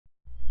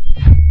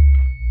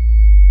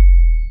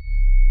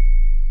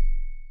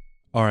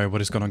Alright,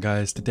 what is going on,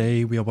 guys?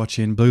 Today we are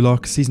watching Blue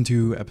Lock Season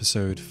 2,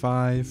 Episode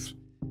 5.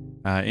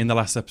 In the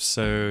last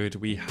episode,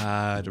 we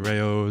had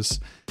Rayo's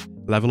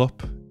level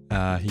up.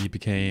 He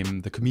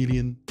became the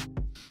chameleon.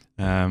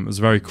 It was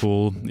very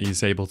cool.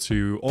 He's able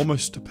to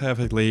almost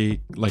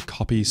perfectly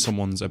copy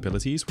someone's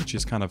abilities, which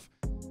is kind of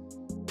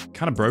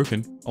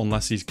broken,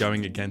 unless he's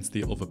going against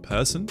the other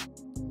person.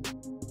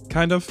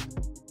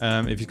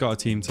 If he's got a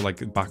team to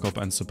back up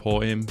and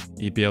support him,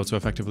 he'd be able to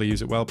effectively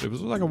use it well. But it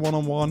was like a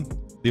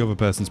one-on-one. The other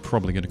person's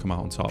probably going to come out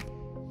on top.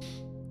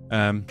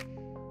 But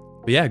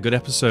yeah, good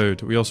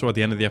episode. We also, at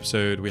the end of the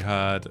episode, we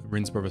had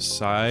Rin's brother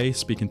Sai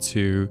speaking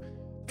to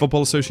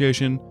Football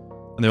Association,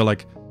 and they were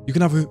like, "You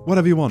can have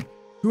whatever you want,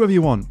 whoever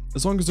you want,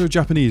 as long as they're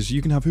Japanese.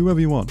 You can have whoever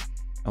you want."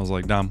 I was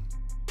like, "Damn,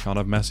 can't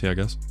have Messi, I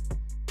guess."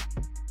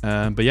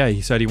 But yeah, he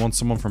said he wants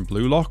someone from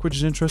Blue Lock, which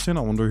is interesting.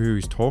 I wonder who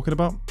he's talking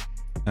about.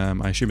 I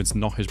assume it's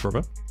not his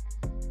brother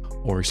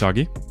or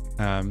Isagi.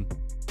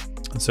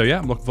 So yeah,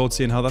 I'm looking forward to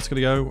seeing how that's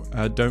going to go.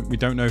 We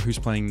don't know who's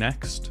playing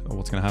next or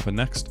what's going to happen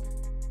next,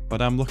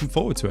 but I'm looking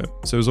forward to it.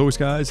 So as always,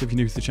 guys, if you're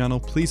new to the channel,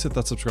 please hit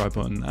that subscribe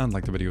button and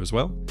like the video as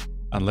well.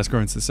 And let's go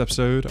into this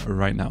episode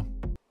right now.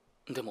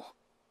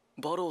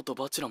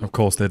 Of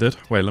course they did.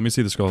 Wait, let me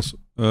see the scores.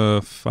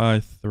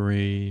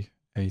 5-3,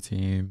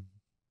 A-team,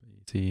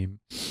 B-team.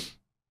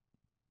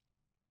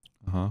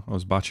 I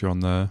was Bachi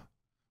on there.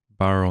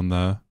 Barra on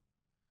there.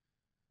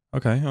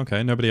 Okay.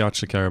 Nobody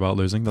actually care about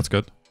losing. That's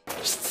good.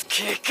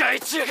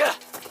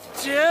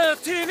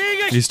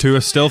 These two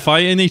are still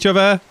fighting each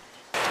other.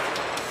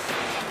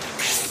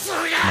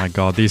 My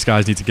god, these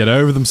guys need to get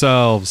over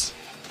themselves.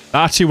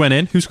 That actually went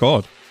in. Who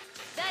scored?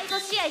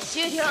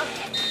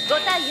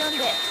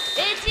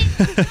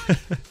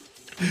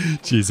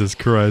 Jesus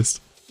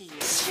Christ.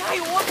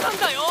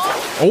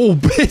 Oh,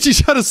 bitch,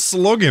 he's trying to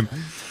slug him.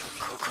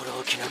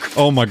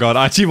 Oh my god,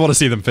 I actually want to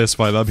see them fist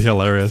fight. That'd be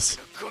hilarious.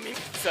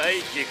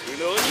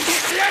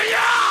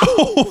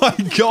 Oh my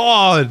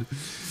god!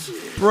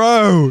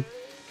 Bro!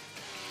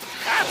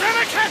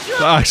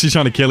 They're actually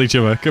trying to kill each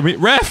other. Can we—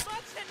 Ref!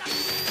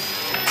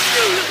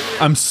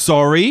 I'm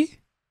sorry?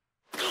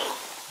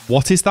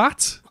 What is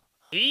that?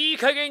 You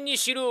put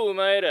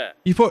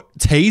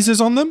tasers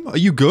on them? Are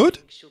you good?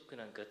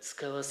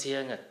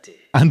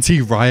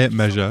 Anti-riot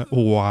measure.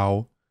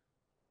 Wow.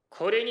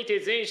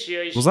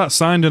 Was that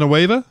signed in a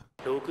waiver?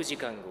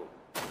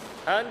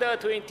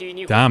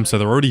 Damn, so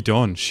they're already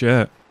done.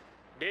 Shit.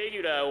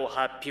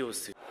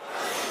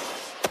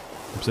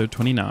 Episode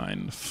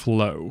 29.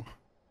 Flow.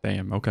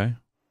 Damn, okay.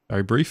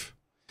 Very brief.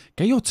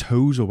 Get your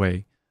toes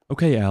away.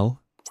 Okay,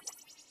 L.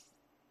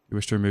 You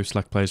wish to remove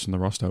select players from the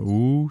roster.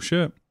 Ooh,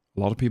 shit. A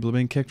lot of people are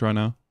being kicked right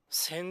now.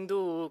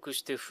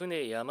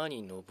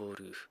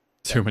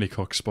 Too many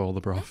cooks spoil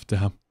the broth.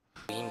 Damn.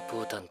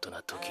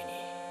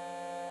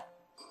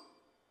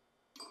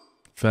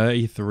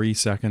 33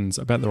 seconds.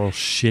 I bet they're all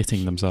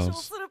shitting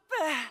themselves.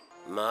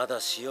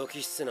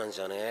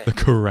 The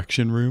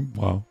correction room?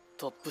 Wow.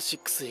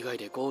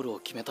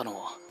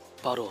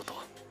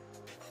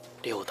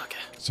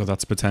 So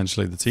that's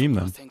potentially the team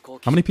then.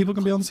 How many people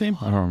can be on the team?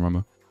 I don't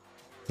remember.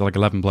 They're like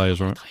 11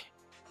 players, right?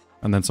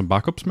 And then some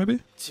backups, maybe?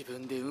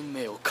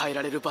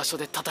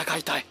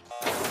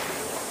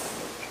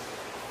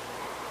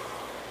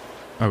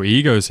 Oh,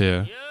 Ego's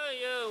here.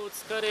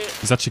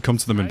 He's actually come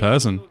to them in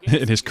person.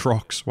 In his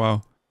Crocs,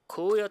 wow.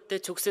 He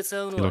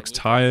looks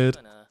tired.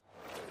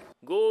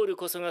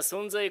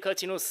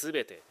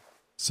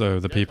 So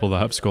the people that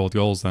have scored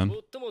goals then.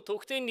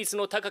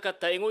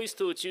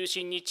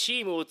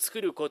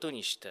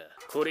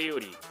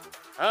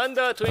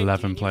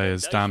 11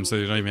 players. Damn, so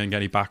you don't even get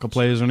any backup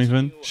players or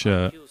anything?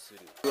 Shit.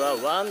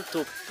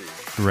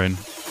 Rin.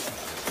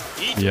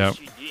 Yep.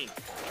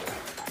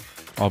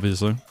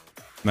 Obviously.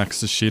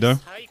 Next is Shido.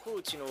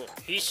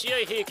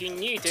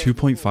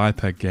 2.5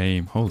 per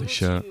game. Holy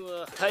shit.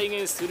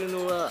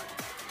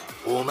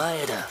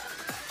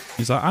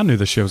 He's like, I knew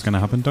this shit was going to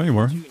happen. Don't you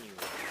worry.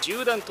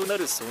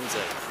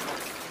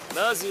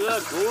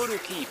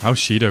 How's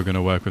Shido going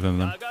to work with him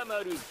then?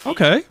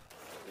 Okay.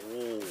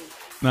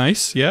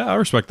 Nice. Yeah, I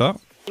respect that.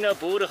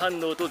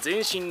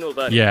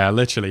 Yeah,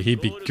 literally. He'd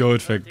be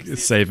good for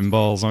saving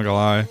balls, not gonna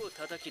lie.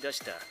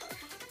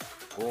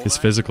 His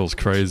physical's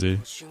crazy.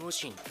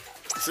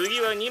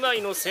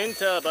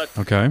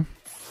 Okay.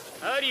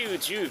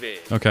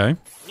 Okay.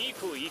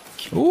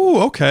 Ooh,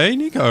 okay,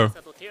 Nico.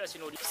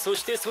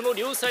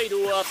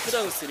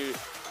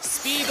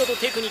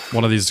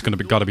 One of these is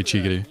gotta be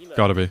cheeky.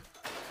 Gotta be.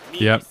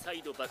 Yep.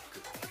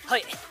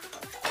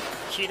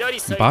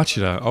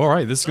 Bachida.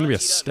 Alright, this is gonna be a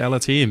stellar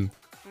team.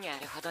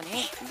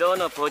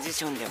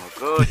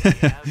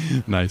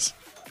 Nice.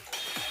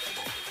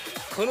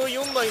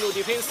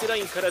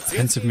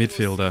 Defensive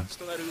midfielder.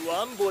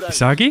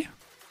 Isagi?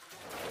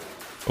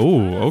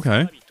 Oh,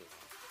 okay.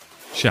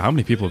 Shit, how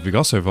many people have we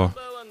got so far?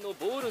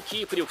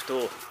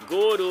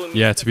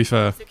 Yeah, to be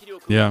fair.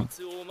 Yeah.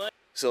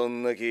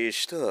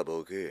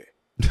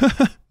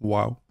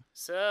 Wow.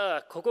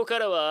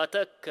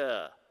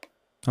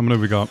 How many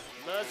have we got?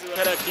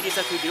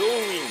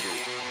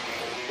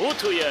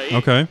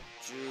 Okay.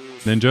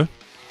 Ninja.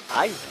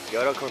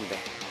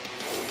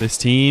 This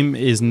team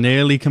is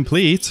nearly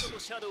complete.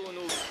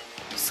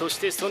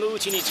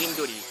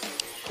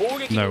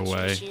 No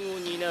way.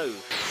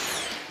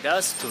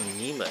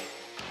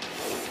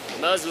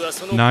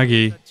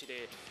 Nagi.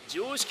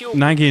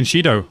 Nagi and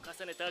Shido.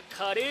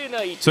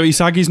 So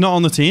Isagi's not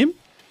on the team?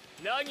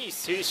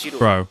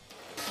 Bro.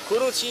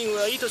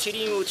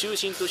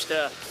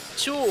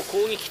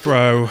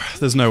 Bro,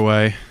 there's no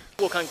way.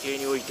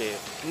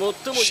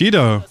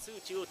 Shido.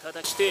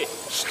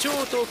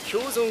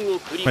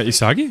 Wait,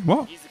 Isagi?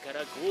 What?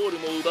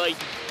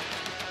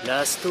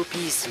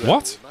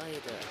 What?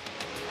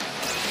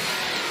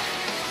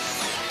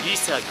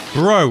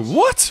 Bro,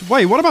 what?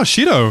 Wait, what about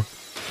Shido?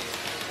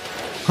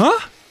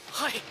 Huh?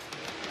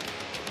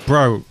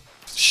 Bro,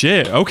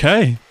 shit,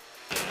 okay.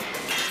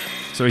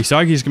 So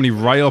Isagi's gonna be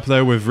right up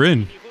there with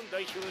Rin.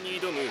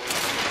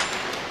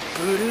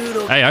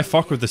 Hey, I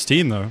fuck with this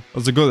team though.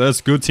 That's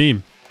a good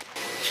team.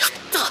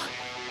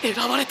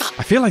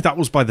 I feel like that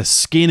was by the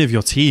skin of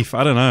your teeth.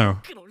 I don't know.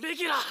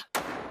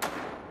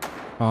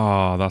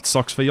 Oh, that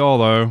sucks for y'all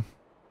though.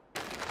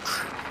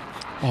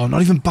 Oh,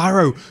 not even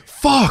Barrow.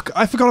 Fuck!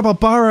 I forgot about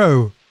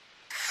Barrow.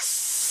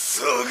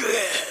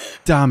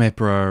 Damn it,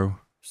 bro.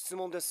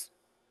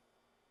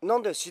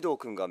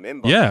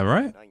 Yeah,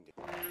 right?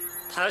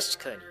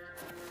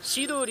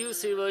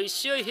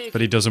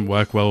 But he doesn't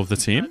work well with the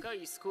team?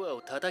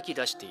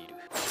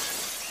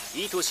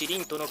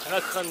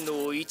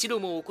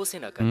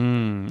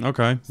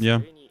 Okay, yeah.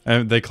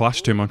 They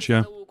clash too much,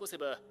 yeah.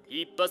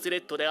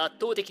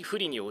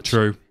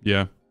 True,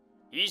 yeah.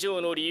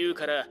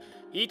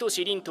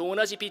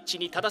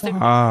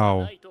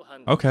 Wow.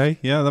 Okay,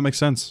 yeah, that makes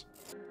sense.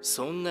 This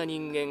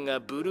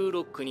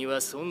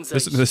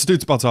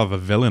dude's about to have a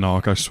villain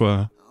arc, I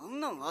swear.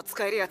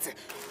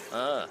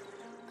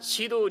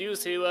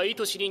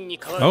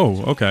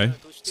 Oh, okay.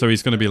 So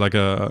he's going to be like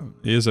a...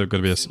 He is going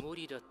to be a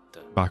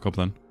backup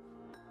then.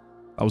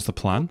 That was the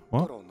plan?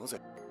 What?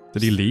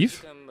 Did he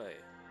leave?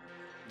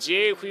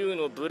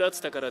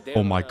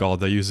 Oh my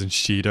god, they're using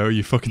Shido? Are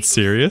you fucking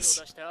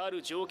serious?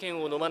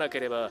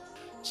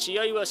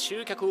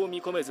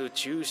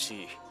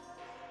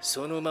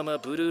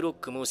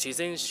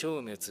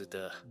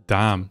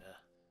 Damn.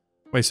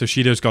 Wait, so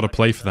Shido's got to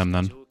play for them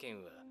then?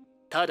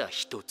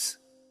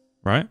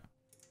 Right?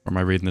 Or am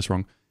I reading this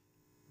wrong?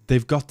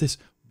 They've got this...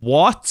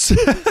 What?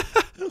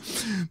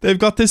 They've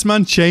got this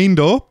man chained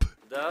up?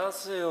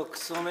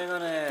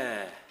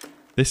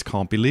 This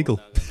can't be legal.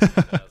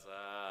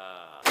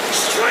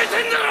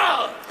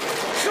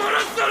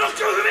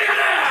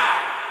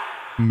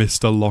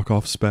 Mr.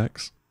 Lock-off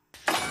Specs.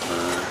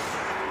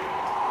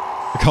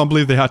 I can't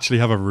believe they actually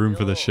have a room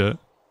for this shit.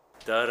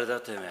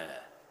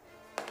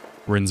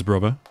 Rin's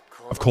brother.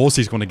 Of course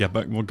he's going to get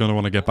back. We're going to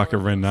want to get back at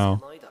Rin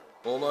now.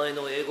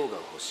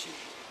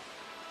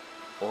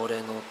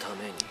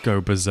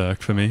 Go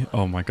berserk for me.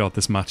 Oh my god,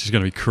 this match is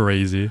going to be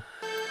crazy.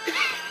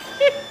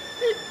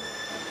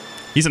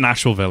 He's an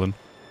actual villain.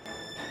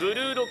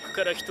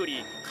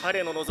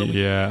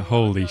 Yeah,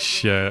 holy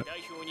shit.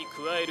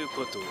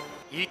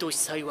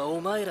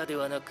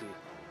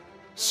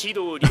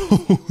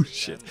 Oh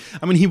shit.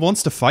 I mean, he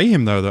wants to fight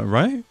him though,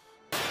 right?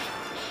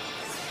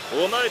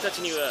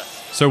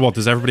 So what,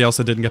 does everybody else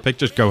that didn't get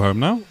picked just go home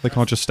now? They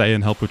can't just stay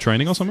and help with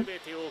training or something?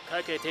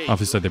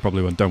 Obviously they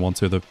probably don't want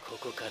to.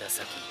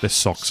 This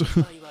sucks.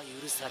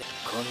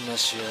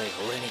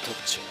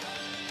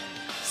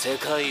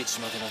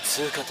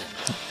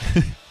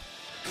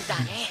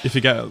 If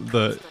you get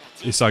the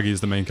Isagi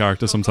is the main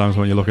character sometimes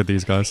when you look at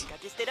these guys.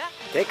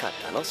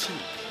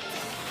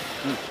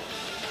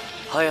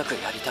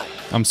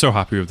 I'm so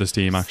happy with this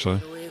team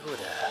actually.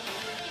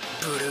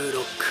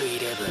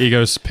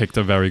 Ego's picked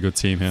a very good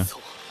team here.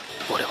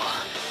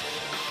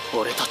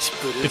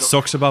 It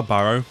sucks about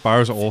Barrow.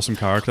 Barrow's an awesome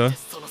character.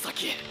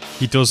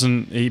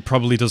 He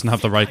probably doesn't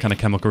have the right kind of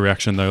chemical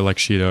reaction though, like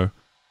Shido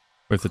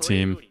with the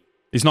team.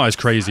 He's not as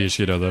crazy as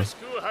Shido though.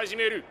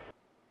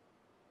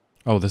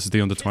 Oh, this is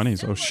the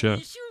under-20s. Oh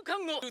shit.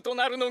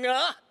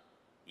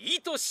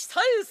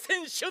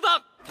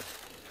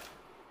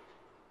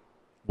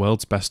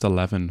 World's best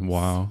 11.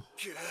 Wow.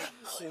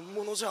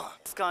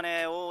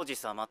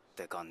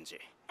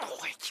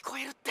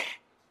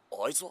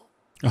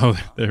 Oh,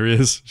 there he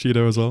is.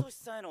 Shido as well.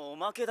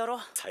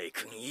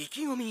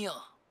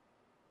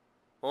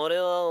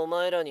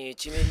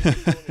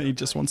 He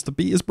just wants to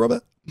beat his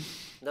brother.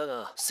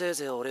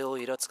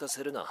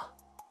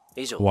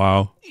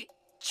 Wow.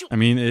 I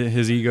mean,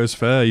 his ego's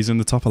fair. He's in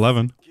the top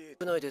 11.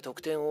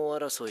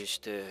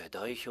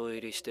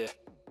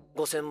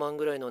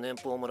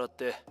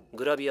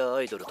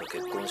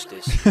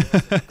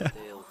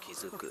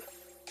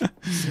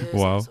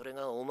 Wow.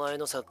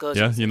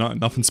 Yeah, you're not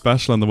nothing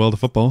special in the world of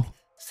football.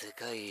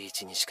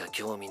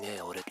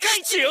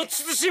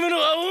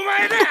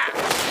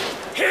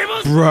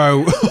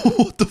 Bro,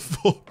 what the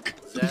fuck?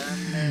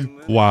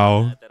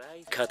 Wow.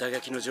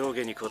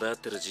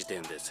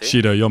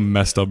 Shido, you're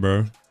messed up,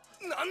 bro.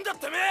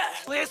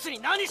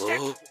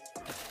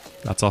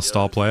 That's our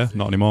star player,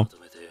 not anymore.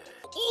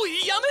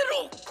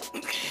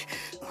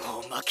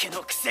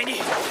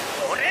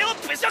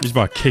 He's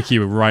about to kick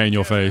you right in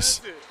your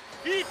face.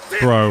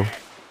 Bro.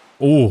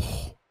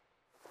 Oh.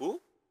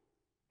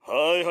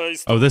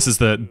 Oh, this is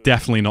the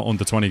definitely not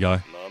under 20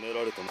 guy.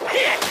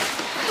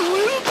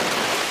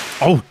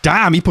 Oh,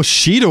 damn, he put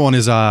Shido on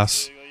his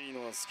ass.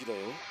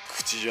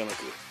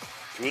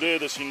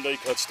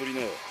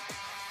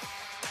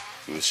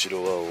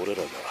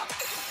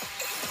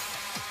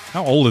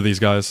 How old are these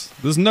guys?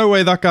 There's no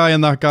way that guy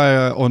and that guy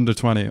are under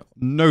 20.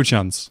 No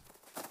chance.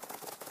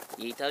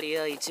 Just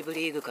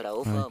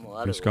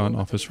got an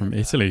office from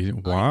Italy.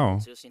 Wow.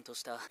 You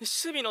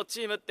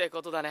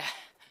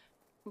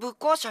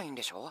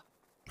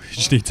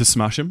just need to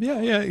smash him.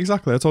 Yeah,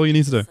 exactly. That's all you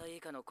need to do.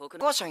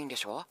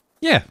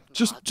 Yeah,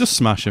 just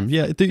smash him.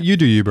 Yeah, you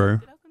do you,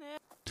 bro.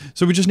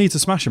 So we just need to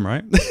smash him,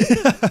 right?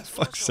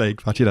 Fuck's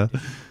sake, Pachida.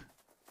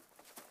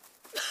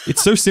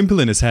 It's so simple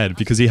in his head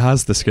because he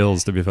has the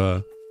skills, to be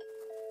fair.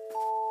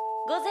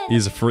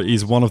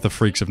 He's one of the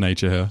freaks of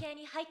nature here.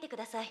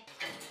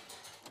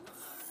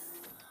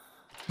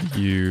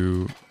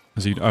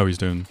 Oh, he's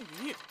doing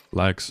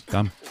legs.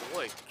 Damn.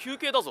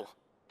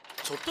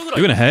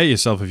 You're gonna hurt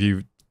yourself if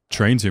you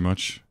train too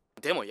much.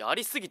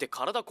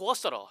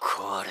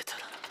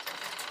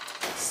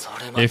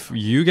 If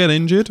you get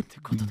injured,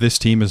 this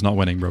team is not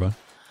winning, brother.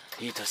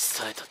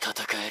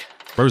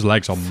 Bro's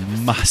legs are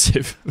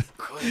massive.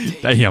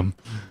 Damn.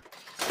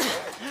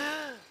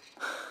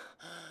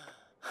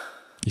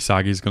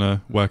 Isagi's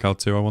gonna work out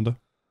too, I wonder.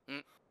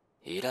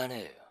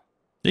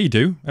 Yeah, you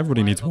do.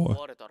 Everybody needs water.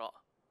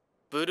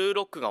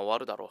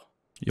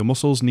 Your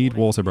muscles need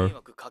water, bro.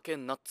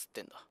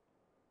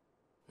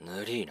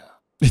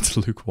 It's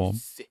lukewarm.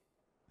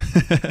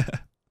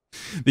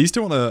 These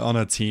two on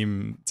a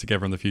team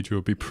together in the future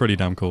would be pretty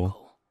damn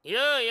cool.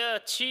 Look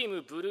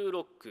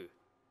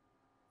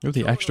at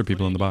the extra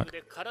people in the back.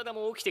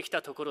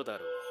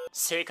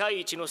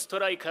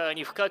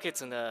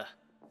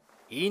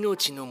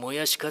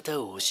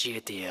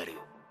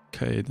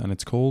 Okay, and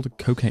it's called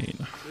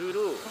cocaine.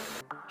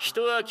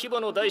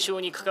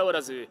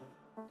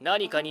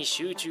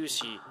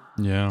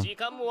 Yeah.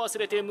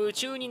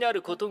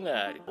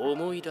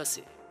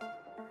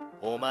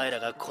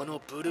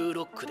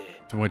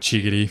 What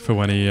Chigiri for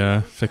when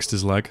he fixed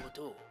his leg?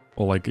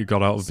 Or like he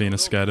got out of being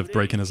scared of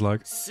breaking his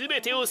leg?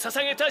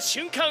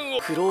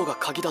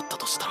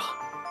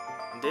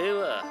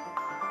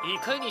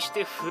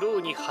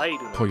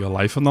 Put your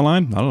life on the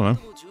line? I don't know.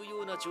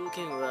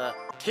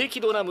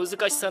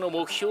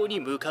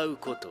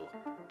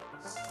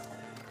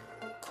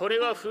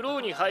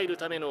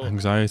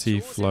 Anxiety,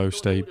 flow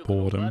state,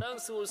 boredom.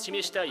 It's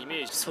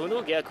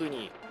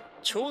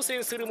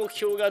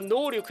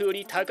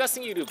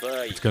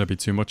gonna be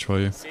too much for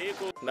you.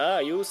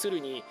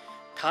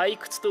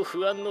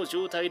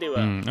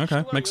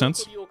 Okay, makes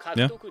sense.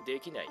 Yeah.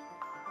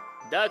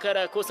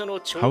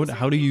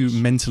 How do you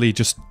mentally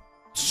just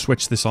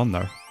switch this on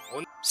though?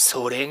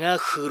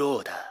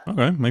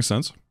 Okay, makes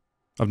sense.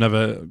 I've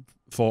never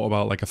thought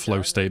about like a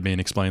flow state being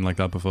explained like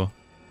that before.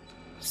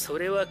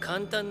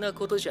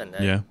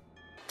 Yeah.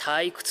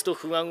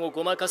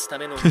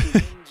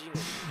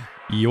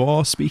 You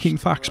are speaking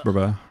facts,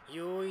 brother.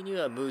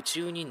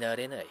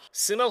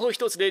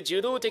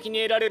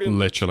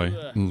 Literally.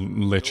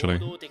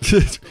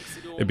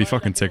 It'd be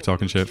fucking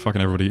TikTok and shit.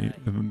 Fucking everybody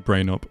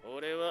brain up.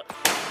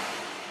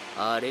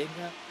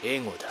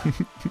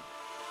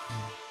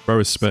 Bro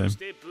is spitting.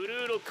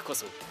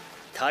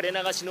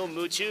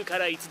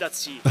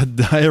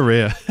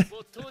 Diarrhea.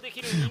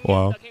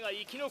 Wow.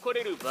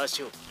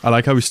 I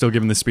like how he's still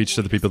giving this speech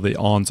to the people that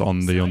aren't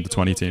on the under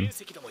 20 team.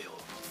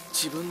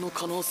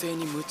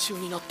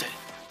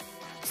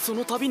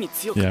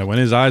 Yeah, when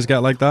his eyes get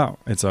like that,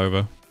 it's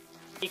over.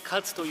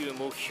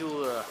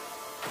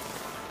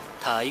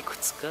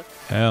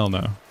 Hell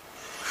no.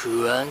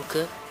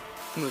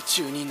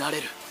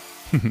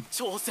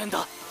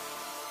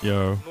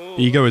 Yo,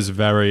 ego is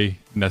very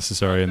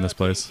necessary in this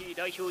place.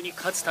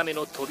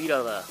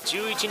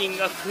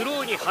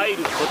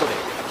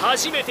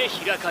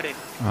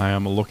 I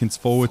am looking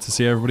forward to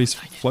see everybody's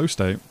flow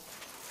state.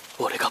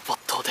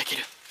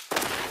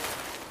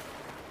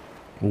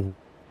 Ooh.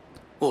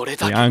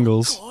 The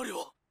angles.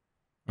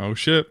 Oh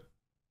shit.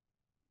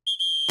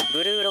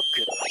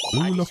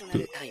 Blue Lock.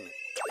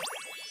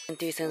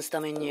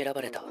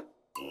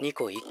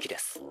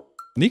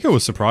 Nico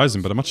was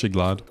surprising, but I'm actually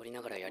glad.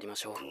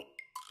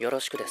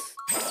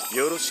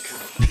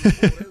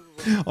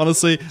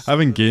 Honestly,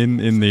 having Gin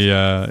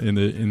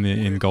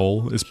in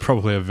goal is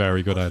probably a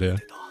very good idea.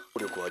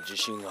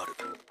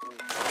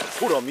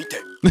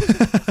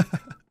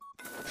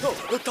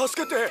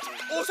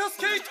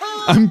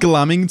 I'm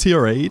glamming to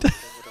your aid.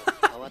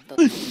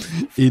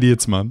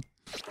 Idiots, man.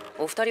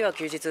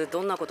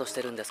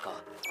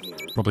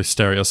 Probably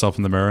stare at yourself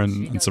in the mirror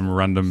and some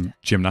random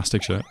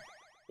gymnastic shit.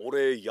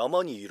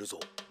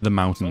 The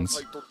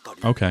mountains.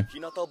 Okay.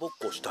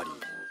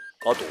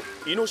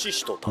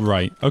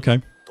 Right,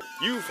 okay.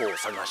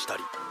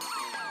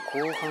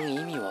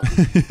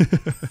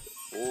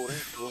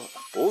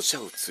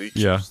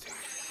 Yeah.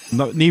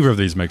 No, neither of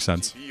these make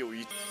sense.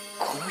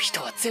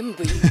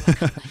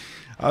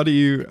 How do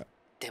you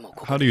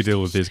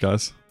deal with these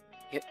guys?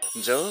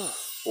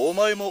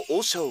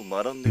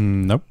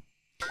 Nope.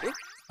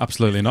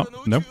 Absolutely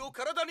not. Nope.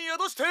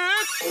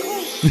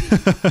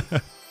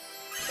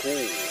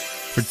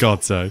 For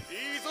God's sake.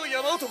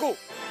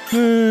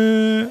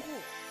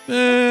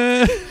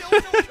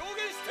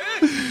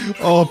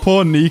 Oh,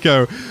 poor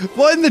Nico.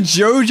 What in the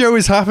JoJo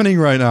is happening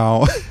right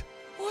now?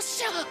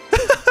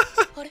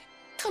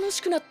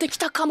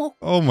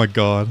 Oh my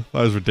god,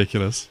 that was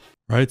ridiculous.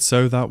 Right,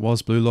 so that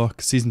was Blue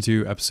Lock, Season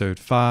 2, Episode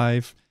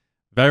 5.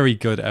 Very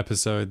good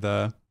episode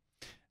there.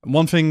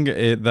 One thing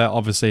that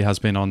obviously has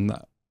been on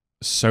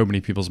so many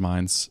people's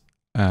minds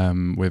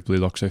with Blue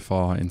Lock so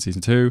far in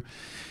Season 2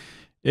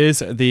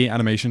 is the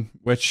animation,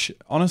 which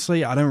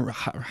honestly I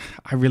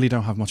really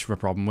don't have much of a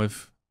problem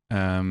with.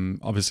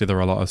 Obviously there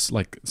are a lot of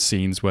like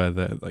scenes where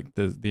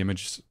the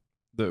image,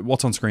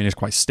 what's on screen is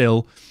quite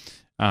still,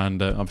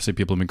 and obviously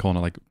people have been calling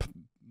it like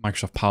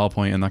Microsoft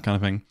PowerPoint and that kind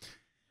of thing.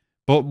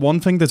 But one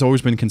thing that's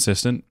always been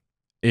consistent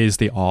is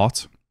the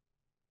art.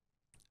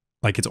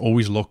 Like, it's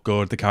always looked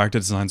good. The character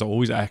designs are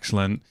always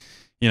excellent.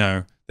 You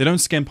know, they don't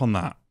skimp on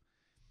that.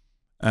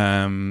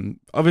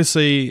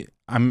 Obviously,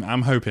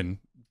 I'm hoping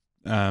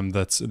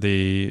that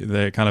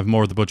the kind of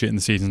more of the budget in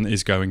the season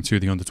is going to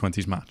the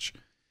under-20s match.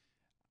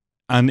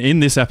 And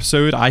in this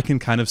episode, I can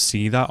kind of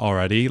see that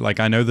already. Like,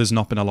 I know there's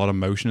not been a lot of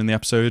motion in the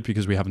episode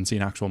because we haven't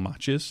seen actual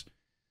matches,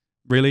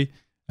 really.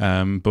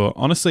 But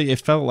honestly,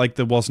 it felt like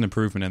there was an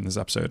improvement in this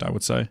episode, I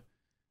would say.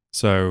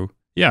 So,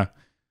 yeah.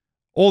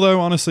 Although,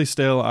 honestly,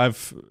 still,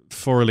 I've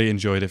thoroughly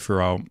enjoyed it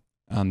throughout.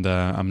 And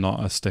I'm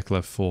not a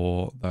stickler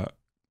for that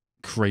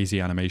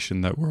crazy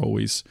animation that we're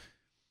always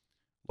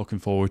looking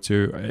forward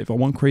to. If I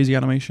want crazy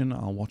animation,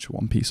 I'll watch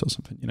One Piece or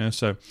something, you know?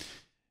 So,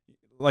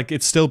 like,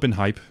 it's still been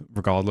hype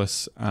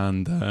regardless.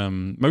 And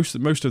most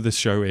of this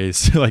show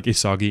is, like,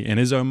 Isagi in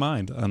his own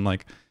mind. And,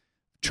 like,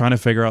 trying to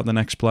figure out the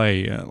next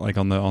play, like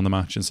on the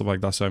match and stuff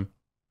like that. So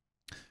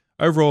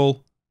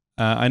overall,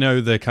 I know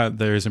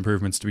there is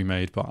improvements to be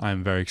made, but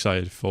I'm very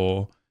excited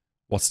for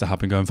what's to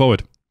happen going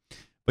forward.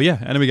 But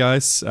yeah, anyway,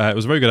 guys, it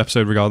was a very good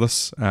episode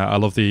regardless. I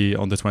love the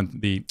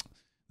under-20,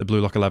 the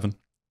Blue Lock 11.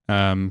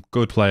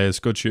 Good players,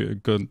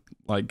 good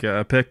like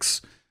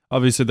picks.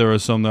 Obviously, there are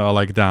some that are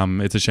like, damn,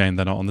 it's a shame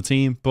they're not on the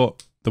team.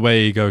 But the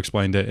way Ego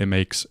explained it, it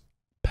makes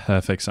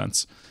perfect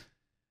sense.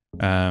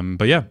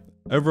 But yeah.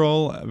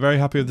 Overall, very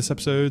happy with this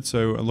episode,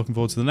 so I'm looking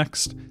forward to the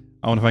next.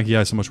 I want to thank you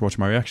guys so much for watching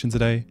my reaction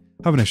today.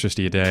 Have a nice rest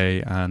of your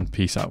day, and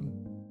peace out.